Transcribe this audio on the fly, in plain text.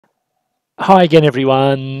Hi again,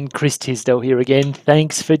 everyone. Chris Tisdell here again.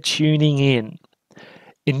 Thanks for tuning in.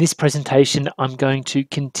 In this presentation, I'm going to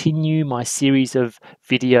continue my series of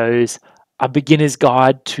videos, A Beginner's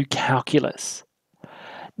Guide to Calculus.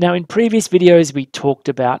 Now, in previous videos, we talked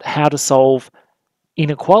about how to solve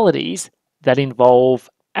inequalities that involve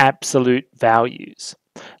absolute values.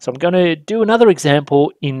 So I'm going to do another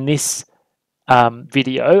example in this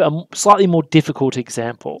video, a slightly more difficult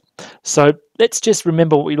example. So let's just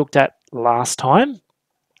remember what we looked at last time.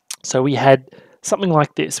 So we had something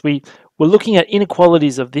like this. We were looking at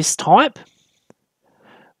inequalities of this type,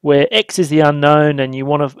 where x is the unknown and you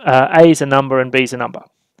want a is a number and b is a number.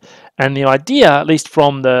 And the idea, at least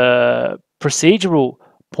from the procedural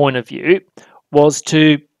point of view, was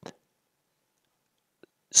to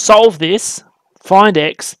solve this, find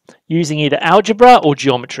x, using either algebra or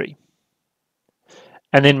geometry,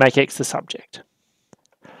 and then make x the subject.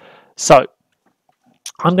 So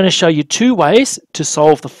I'm going to show you two ways to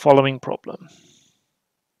solve the following problem.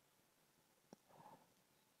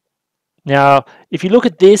 Now, if you look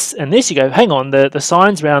at this and this, you go, hang on, the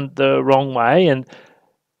sign's round the wrong way, and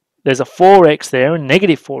there's a 4x there and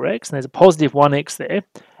negative 4x, and there's a positive 1x there.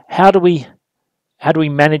 How do we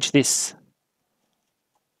manage this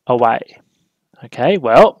away? Okay,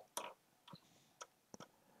 well,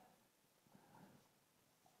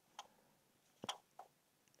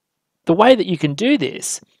 the way that you can do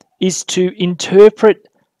this is to interpret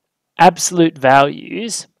absolute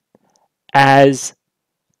values as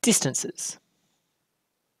distances.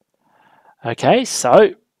 Okay, so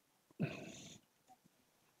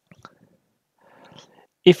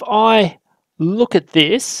if I look at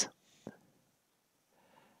this,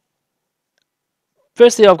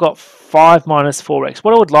 firstly I've got 5 minus 4x.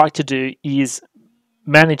 What I would like to do is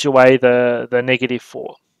manage away the negative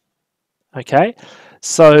 4. Okay,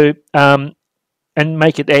 so and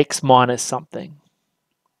make it x minus something.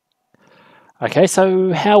 Okay,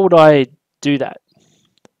 so how would I do that?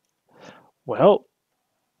 Well,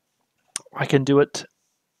 I can do it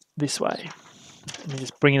this way. Let me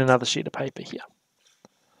just bring in another sheet of paper here.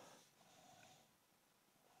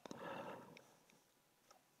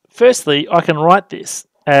 Firstly, I can write this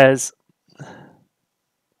as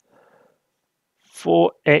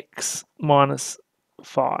 4x minus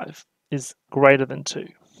 5 is greater than 2.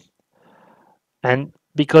 And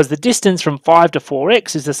because the distance from 5 to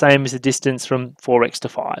 4x is the same as the distance from 4x to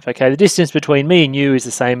 5. Okay, the distance between me and you is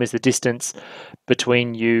the same as the distance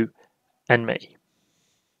between you and me.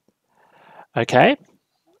 Okay,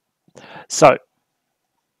 so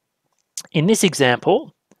in this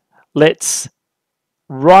example, let's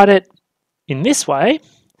write it in this way,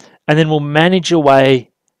 and then we'll manage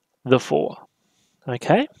away the 4.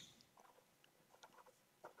 Okay,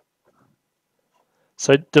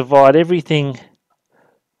 so divide everything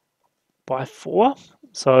by 4.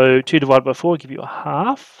 So 2 divided by 4 will give you a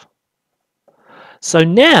half. So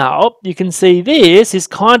now you can see this is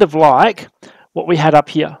kind of like what we had up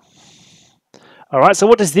here. All right, so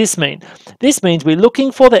what does this mean? This means we're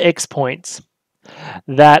looking for the x points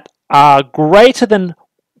that are greater than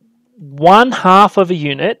 1/2 of a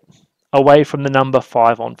unit away from the number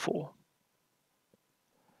 5 on 4.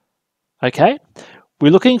 Okay,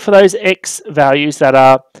 we're looking for those x values that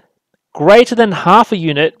are greater than 1/2 a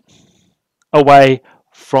unit away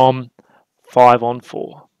from 5 on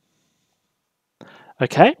 4.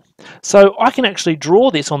 Okay, so I can actually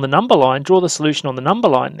draw this on the number line, draw the solution on the number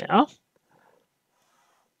line now,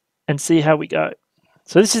 and see how we go.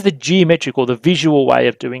 So this is the geometric or the visual way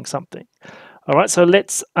of doing something. All right, so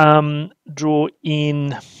let's draw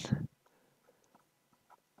in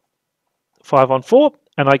 5 on 4,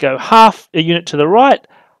 and I go 1/2 a unit to the right,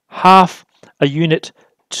 1/2 a unit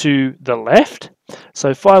to the left.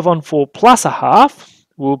 So 5 on 4 plus 1/2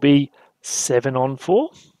 will be 7 on 4.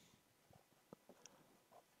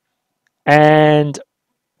 And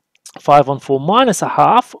 5 on 4 minus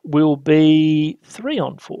 1/2 will be 3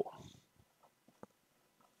 on 4.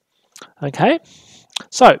 Okay,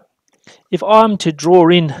 so if I'm to draw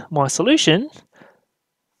in my solution,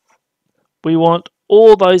 we want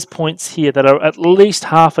all those points here that are at least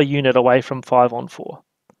 1/2 a unit away from 5 on 4.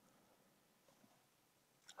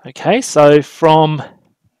 Okay, so from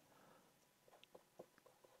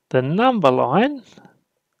the number line,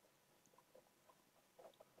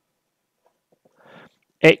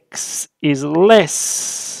 x is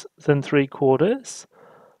less than 3/4,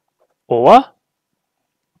 or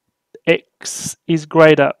x is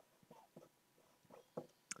greater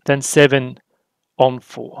than 7 on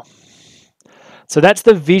 4. So that's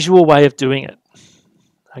the visual way of doing it.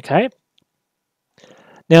 Okay.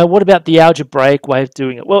 Now, what about the algebraic way of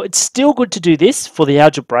doing it? Well, it's still good to do this for the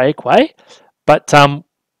algebraic way, but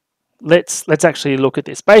let's actually look at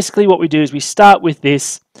this. Basically, what we do is we start with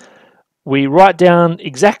this. We write down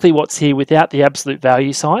exactly what's here without the absolute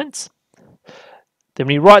value signs. Then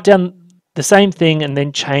we write down the same thing and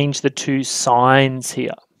then change the two signs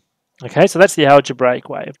here. Okay, so that's the algebraic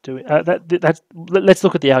way of doing let's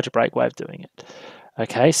look at the algebraic way of doing it.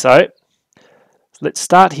 Okay, so let's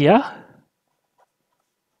start here.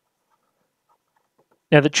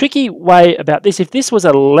 Now, the tricky way about this, if this was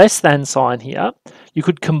a less than sign here, you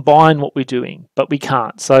could combine what we're doing, but we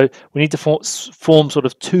can't. So we need to form sort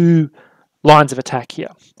of two lines of attack here.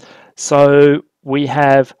 So we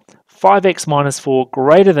have 5x minus 4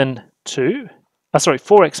 greater than 2.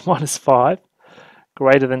 4x minus 5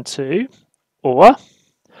 greater than 2, or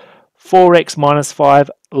 4x minus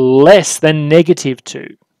 5 less than negative 2.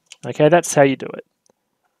 Okay, that's how you do it.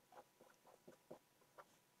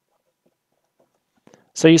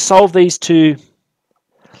 So you solve these two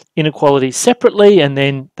inequalities separately, and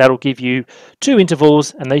then that'll give you two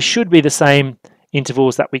intervals, and they should be the same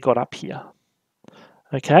intervals that we got up here.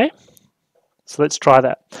 Okay, so let's try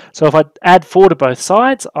that. So if I add 4 to both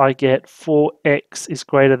sides, I get 4x is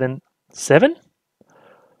greater than 7.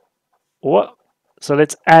 So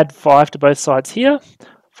let's add 5 to both sides here.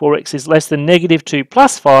 4x is less than negative 2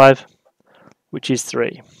 plus 5, which is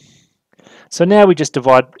 3. So now we just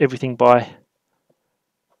divide everything by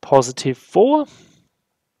positive 4.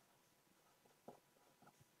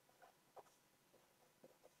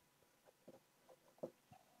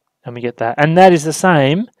 And we get that. And that is the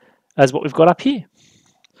same as what we've got up here.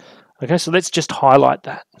 Okay, so let's just highlight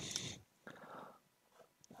that.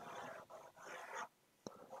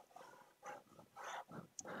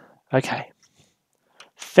 Okay,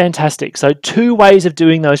 fantastic. So two ways of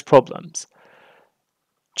doing those problems.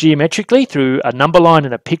 Geometrically through a number line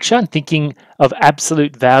and a picture, and thinking of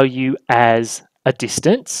absolute value as a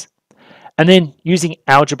distance, and then using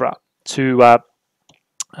algebra to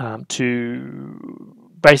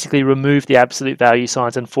basically remove the absolute value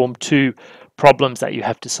signs and form two problems that you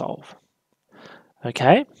have to solve.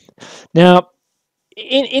 Okay. Now,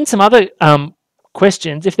 in some other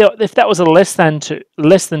questions, if that was a less than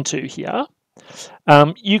two here,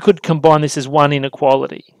 you could combine this as one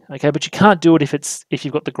inequality. Okay, but you can't do it if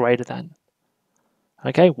you've got the greater than.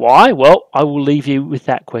 Okay, why? Well, I will leave you with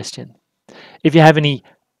that question. If you have any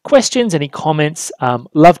questions, any comments,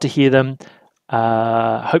 love to hear them.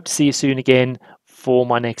 Hope to see you soon again for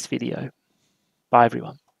my next video. Bye,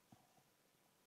 everyone.